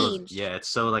he's so- rage. yeah, it's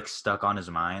so like stuck on his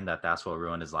mind that's what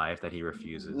ruined his life that he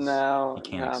refuses. No,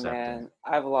 He can't no, accept man. it.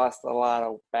 I've lost a lot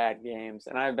of bad games,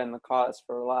 and I've been the cause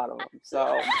for a lot of them.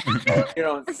 So you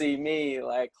don't see me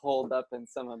like holed up in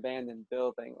some abandoned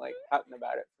building, like pouting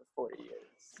about it for 40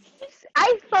 years.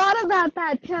 I thought about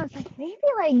that too. I was like, maybe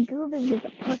like Goob is just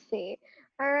a pussy.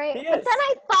 All right. He But is. then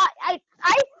I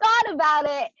thought about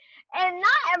it, and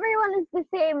not everyone is the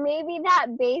same. Maybe that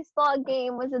baseball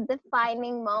game was a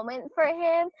defining moment for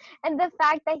him, and the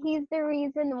fact that he's the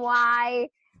reason why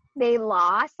they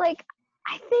lost. Like,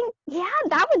 I think, yeah,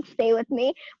 that would stay with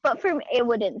me. But for me, it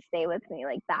wouldn't stay with me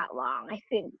like that long. I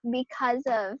think because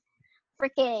of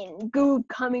freaking Goob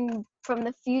coming from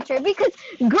the future. Because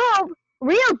Goob,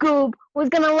 real Goob, was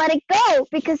gonna let it go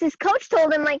because his coach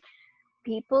told him like,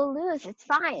 people lose, it's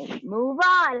fine, move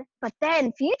on. But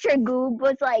then future Goob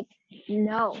was like,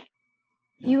 no,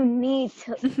 you need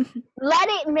to let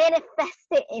it manifest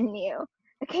it in you.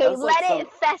 Okay, That was like let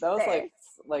it fester. That was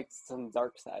like some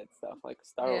dark side stuff, like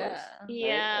Star Wars.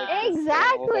 Yeah. right? Yeah. Like, just the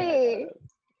whole thing Exactly. about it.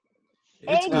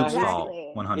 It's Goob's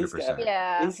Exactly. fault, 100%.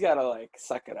 Yeah. He's got to like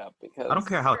suck it up because I don't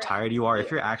care how tired you are. If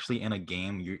Yeah. you're actually in a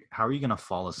game, how are you gonna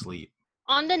fall asleep?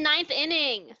 On the 9th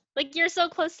inning. Like you're so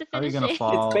close to How are you finishing.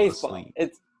 gonna fall It's baseball. asleep?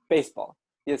 It's baseball.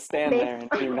 You stand there and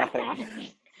do nothing.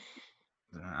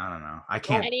 I don't know. I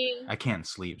can't. Any, I can't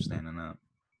sleep standing up.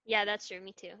 yeah, that's true.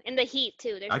 Me too. In the heat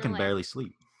too. There's I no can way. barely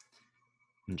sleep.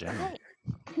 In general.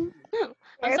 Okay.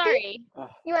 I'm Therapy?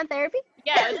 sorry. You want therapy?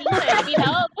 Yeah, I was gonna say, I need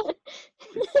help.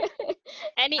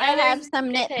 Any I other have some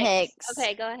nitpicks? nitpicks.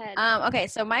 Okay, go ahead. Okay,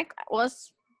 so Mike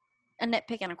was a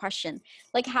nitpick and a question.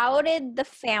 Like, how did the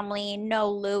family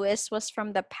know Lewis was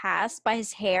from the past by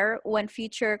his hair when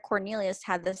future Cornelius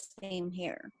had the same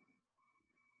hair?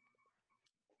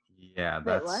 Yeah, Wait,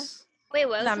 what? that's. Wait,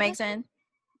 what? Does was that the make question? sense?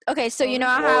 Okay, so you know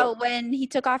how when he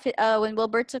took off, when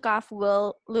Wilbur took off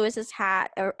Lewis's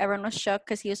hat, everyone was shook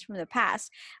because he was from the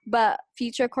past. But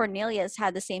future Cornelius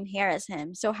had the same hair as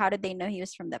him. So how did they know he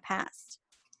was from the past?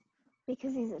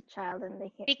 Because he's a child and they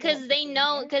can't. Because they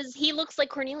know, because he looks like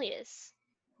Cornelius.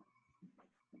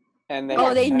 And they Oh,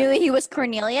 have they to- knew he was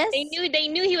Cornelius. They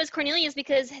knew he was Cornelius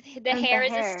because the the hair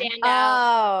is a hair. standout.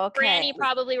 Oh, okay. Granny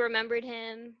probably remembered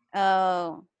him.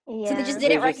 Oh, Yeah. so they just They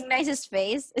didn't just- recognize his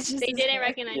face. It's just They his didn't hair.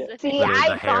 recognize Yeah. the See, face. Literally,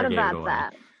 the I hair thought gave it about away.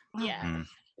 that. Yeah. Mm.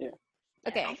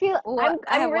 Okay. I feel Well,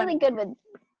 I have I'm really one. good with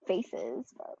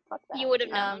faces, but fuck that. You would have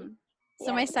known. So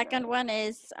Yeah, my I would've second known. one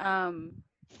is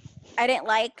I didn't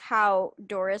like how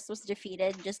Doris was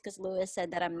defeated just because Lewis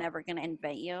said that I'm never gonna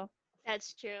invite you.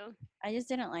 That's true. I just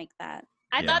didn't like that.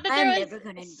 I Yeah. thought that I'm there never gonna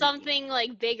invite was you. something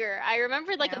like bigger. I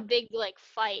remembered like Yeah. a big like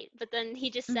fight, but then he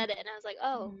just said Mhm. it, and I was like,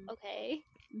 oh, Mhm. okay.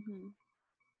 Hmm.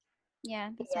 Yeah.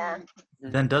 That's Yeah. my-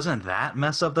 Then doesn't that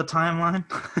mess up the timeline?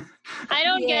 I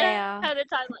don't Yeah. get how the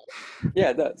timeline. Yeah,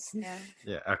 it does. Yeah.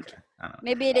 yeah. Okay. I don't know.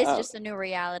 Maybe it is Oh. just a new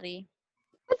reality.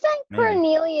 But then Maybe.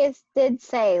 Cornelius did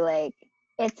say, like,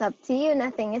 it's up to you.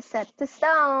 Nothing is set to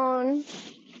stone.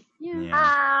 Yeah. Yeah.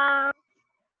 Ah.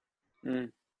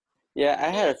 Yeah, I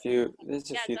had a few. There's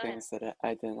a Yeah, few go ahead. things that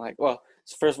I didn't like. Well,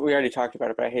 first we already talked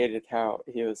about it, but I hated how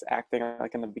he was acting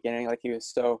like in the beginning, like he was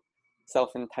so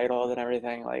self-entitled and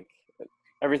everything. Like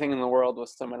everything in the world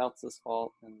was someone else's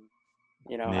fault, and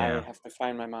Yeah. I have to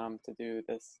find my mom to do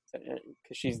this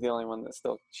because she's the only one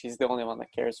she's the only one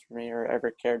that cares for me or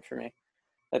ever cared for me.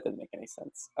 That didn't make any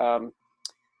sense. And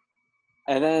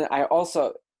then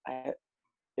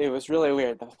it was really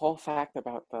weird. The whole fact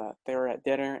about they were at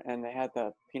dinner and they had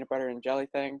the peanut butter and jelly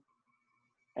thing,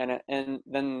 and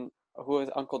then who was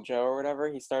Uncle Joe or whatever?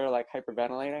 He started like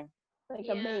hyperventilating. Like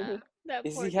a baby. That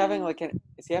Is poor he guy. having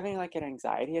like an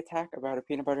anxiety attack about a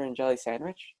peanut butter and jelly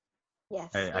sandwich? Yes.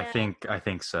 I Yeah.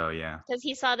 think so. Yeah. Because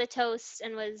he saw the toast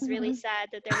and was really Mhm. sad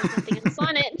that there was nothing else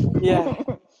on it. Yeah.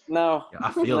 No. Yeah,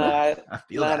 I feel No, that. I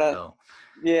feel no, that though.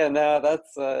 Yeah. No.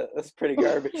 That's pretty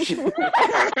garbage.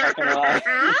 Not gonna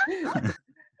lie.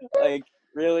 Like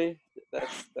really?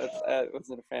 That's I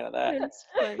wasn't a fan of that. It's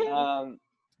funny.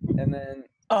 And then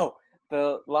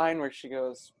the line where she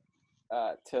goes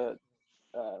to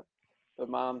the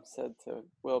mom said to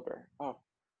Wilbur, "Oh,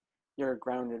 you're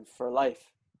grounded for life."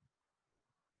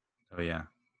 Oh yeah.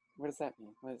 What does that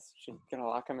mean? Is she gonna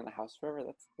lock him in the house forever?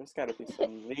 There's got to be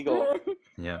some legal,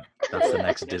 Yeah. That's the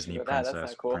next Yes, Disney with that, that's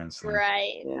princess. not cool. Princeling.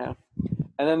 Right.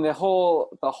 And then the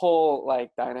whole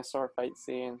like dinosaur fight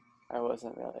scene. I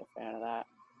wasn't really a fan of that.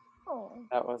 Oh.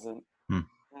 That wasn't. Hmm.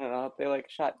 I don't know. They like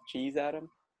shot cheese at him.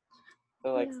 They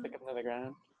like Yeah. stick him to the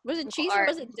ground. Was it cheese or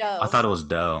was it dough? I thought it was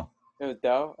dough It was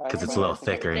dough. I because don't it's a know. little I think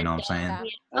it thicker. You know what I'm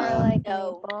saying? Yeah. Or like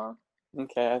No. maple.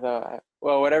 Okay, I thought.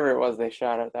 Well, whatever it was, they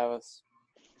shot it. That was.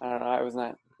 I don't know. I was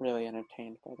not really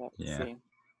entertained by that Yeah. scene.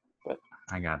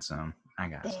 I got some.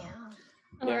 Damn.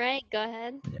 All Yeah. right, go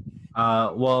ahead.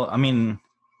 Well, I mean,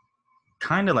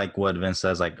 kind of like what Vince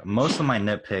says. Like most of my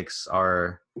nitpicks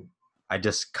are, I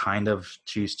just kind of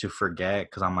choose to forget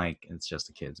because I'm like, it's just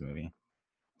a kids movie.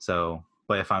 So,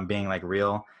 but if I'm being like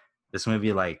real, this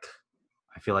movie, like,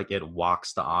 I feel like it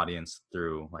walks the audience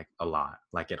through like a lot.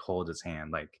 Like it holds its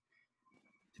hand. Like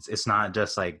it's not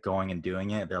just like going and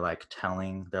doing it. They're like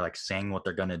saying what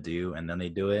they're gonna do and then they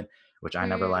do it, which I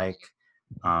never Mm. like.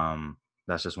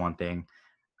 That's just one thing.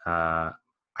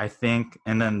 I think,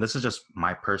 and then this is just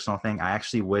my personal thing. I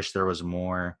actually wish there was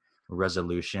more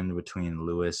resolution between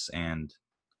Lewis and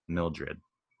Mildred,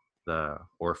 the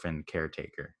orphan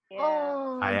caretaker.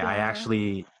 Oh, I yeah.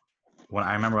 actually,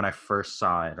 I remember when I first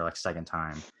saw it, or like second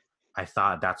time, I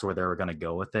thought that's where they were gonna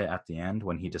go with it at the end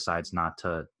when he decides not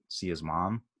to see his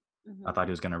mom. Mhm. I thought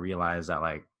he was gonna realize that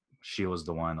like she was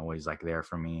the one always like there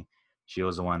for me. She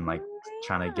was the one like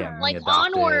trying to get me Like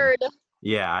adopted. onward.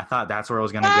 Yeah, I thought that's where it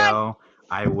was gonna go.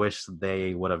 I wish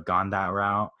they would have gone that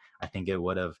route. I think it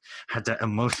would have had that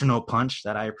emotional punch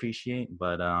that I appreciate,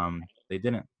 but they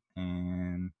didn't,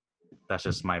 and that's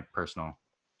just my personal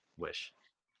wish.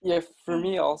 Yeah, for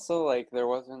me also, like, there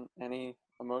wasn't any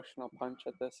emotional punch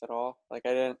at this at all. Like, I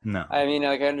didn't. No. I mean,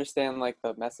 like, I understand like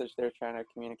the message they're trying to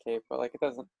communicate, but like, it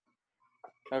doesn't.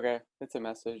 Okay, it's a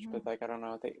message, but like, I don't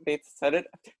know. They said it.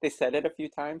 They said it a few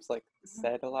times, like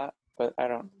said a lot, but I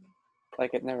don't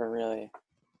like it. Never really.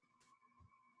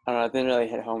 I don't know. It didn't really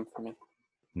hit home for me.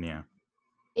 Yeah.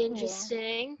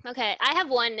 Interesting. Okay, I have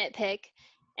one nitpick,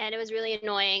 and it was really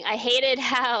annoying. I hated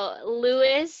how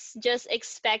Lewis just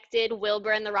expected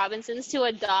Wilbur and the Robinsons to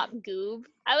adopt Goob.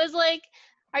 I was like,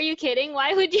 are you kidding?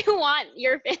 Why would you want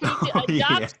your family to Oh,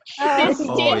 yeah. adopt this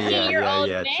Oh, yeah, 50-year-old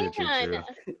yeah, man?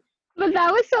 true. But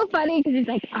that was so funny because he's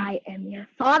like, I am your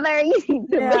father. You need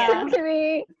to Yeah. listen to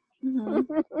me.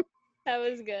 Mhm. That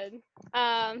was good.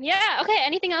 Yeah, okay,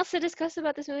 anything else to discuss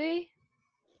about this movie?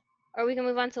 Or we can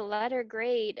move on to letter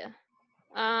grade.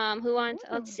 Who wants,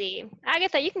 let's see.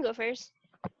 Agatha, you can go first.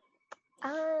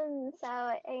 So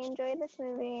I enjoyed this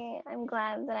movie. I'm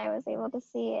glad that I was able to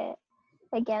see it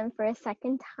again for a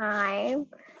second time.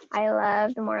 I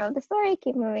love the moral of the story,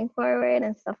 keep moving forward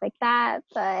and stuff like that.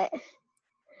 But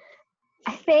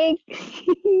I think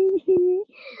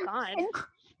God.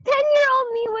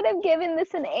 10-year-old me would have given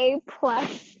this an A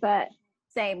plus, but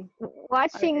Same.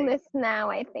 watching agree. this now,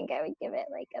 I think I would give it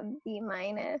like a B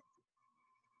minus.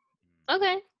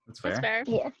 Okay, That's fair. that's fair.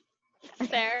 Yeah.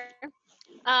 Fair.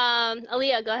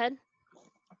 Aaliyah, go ahead.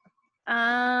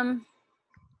 Um.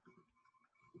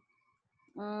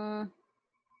 Mm,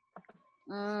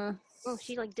 mm. Oh,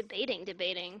 she's like debating. It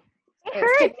Wait,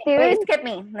 hurts, skip me. dude. Wait, skip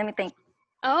me. Let me think.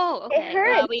 Oh, okay. It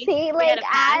hurts. See, we like had a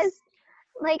pass.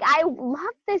 I love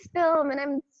this film, and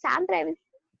I'm sad that I was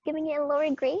giving it a lower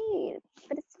grade,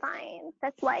 but it's fine.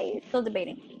 That's life. Still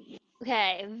debating.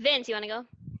 Okay, Vince, you want to go?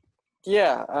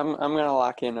 Yeah, I'm gonna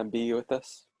lock in a B with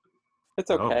this. It's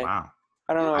okay. Oh, wow.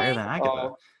 I don't know. Higher than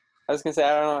Agatha. I was gonna say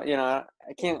I don't know. You know,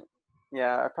 I can't.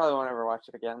 Yeah, I probably won't ever watch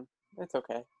it again. It's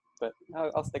okay, but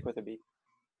I'll stick with a B.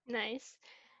 Nice.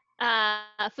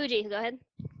 Fuji, go ahead.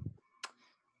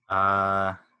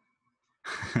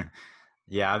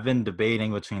 Yeah, I've been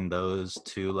debating between those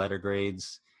two letter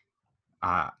grades.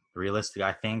 Realistic,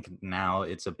 I think now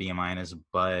it's a B minus,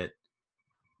 but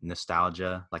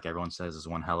nostalgia, like everyone says, is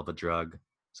one hell of a drug.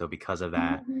 So because of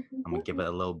that, I'm gonna give it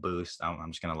a little boost.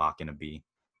 I'm just gonna lock in a B.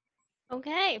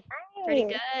 Okay, pretty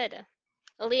Nice. good.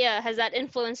 Aaliyah, has that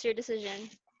influenced your decision?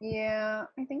 Yeah,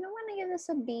 I think I'm gonna give this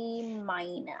a B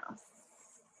minus.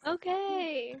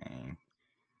 Okay. Dang.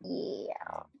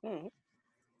 Yeah.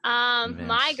 My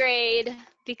Vince. grade,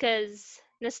 because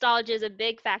nostalgia is a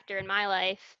big factor in my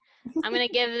life, I'm gonna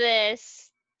give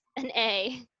this an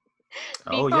A.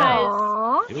 Oh, Because- yeah.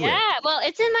 Aww. Do it. Yeah, well,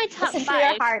 it's in my top Listen to your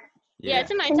 5. heart. Yeah,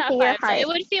 it's in my Listen top to your 5. So it heart.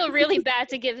 would feel really bad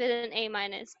to give it an A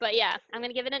minus. But yeah, I'm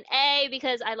gonna give it an A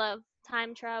because I love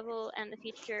time travel and the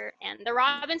future, and the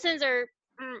Robinsons are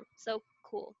so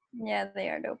cool. Yeah, they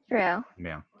are dope. True.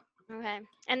 Yeah. Okay,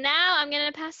 and now I'm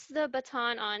gonna pass the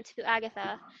baton on to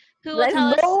Agatha, who will Let's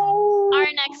tell us go.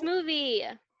 our next movie.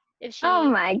 If she Oh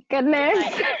my goodness.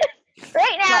 decides.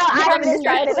 Right now, You I'm haven't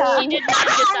decided She did not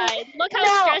decide. Look how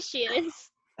No. stressed she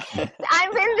is.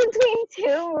 I'm in between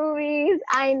two movies.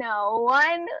 I know.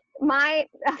 One,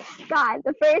 God,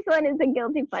 the first one is a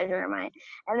guilty pleasure of mine.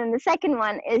 And then the second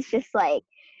one is just like,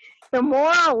 the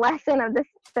moral lesson of this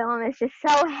film is just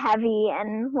so heavy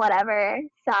and whatever.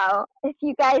 So if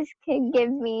you guys can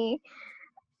give me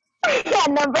a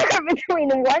number between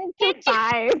 1 to Can't you-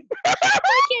 5.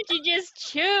 Why can't you just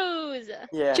choose?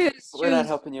 Yeah, Choose. we're not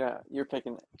helping you out. You're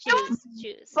picking it. Choose.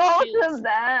 Both choose. of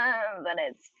them, but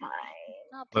it's fine.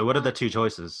 I'll Wait, pick what are the one. 2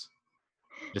 choices?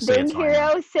 Just say Big it's fine.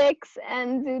 Hero 6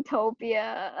 and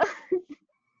Zootopia.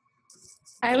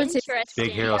 I would say Interesting.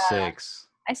 Big Hero 6.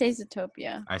 I say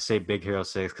Zootopia. I say Big Hero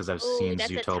 6 because I've Ooh, seen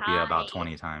that's a Zootopia about tie.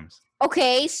 20 times.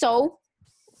 Okay, so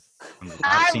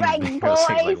I've seen Alright, Big Hero 6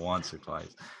 like boys. once or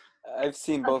twice. I've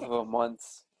seen both of them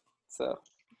once, so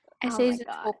I Oh say my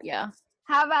God. Zootopia.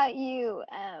 How about you,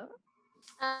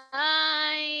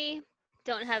 I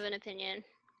don't have an opinion.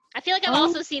 I feel like I've Oh.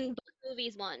 also seen both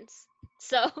movies once,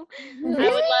 so I would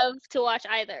Really? love to watch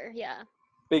either. Yeah.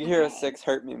 Big Hero Okay. 6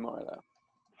 hurt me more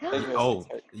though. Big Hero Oh,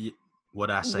 6 hurt. what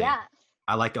I say? Yeah.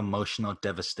 I like emotional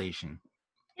devastation.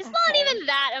 It's not Okay. even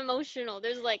that emotional.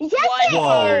 There's like Yes, one it Whoa,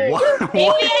 part. what? Maybe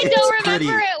What? I don't It's remember pretty-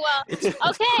 it well. It's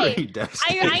Okay. pretty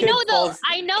devastating. I Kid know falls- the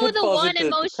kid falls one into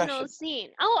emotional depression. scene.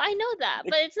 Oh, I know that,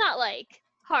 but it's not like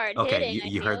hard Okay,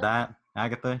 hitting. you heard that,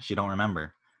 Agatha? She don't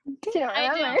remember. You don't I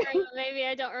remember. don't. Maybe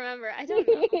I don't remember. I don't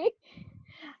know.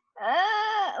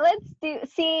 Let's do.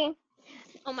 See,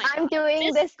 Oh my I'm god.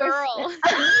 doing This this. girl.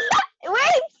 Wait,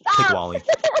 Pick stop. Wally.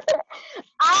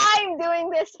 I'm doing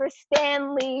this for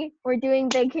Stanley. We're doing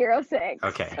Big Hero 6.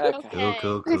 Okay. Okay.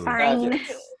 Cool. We're fine.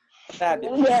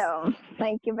 Fabulous. Yeah.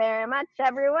 Thank you very much,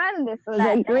 everyone. This was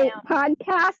a great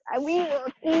podcast. We will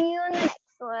see you in the next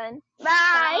one.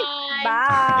 Bye. Bye.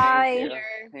 Bye. Thank you. Later.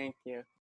 Thank you.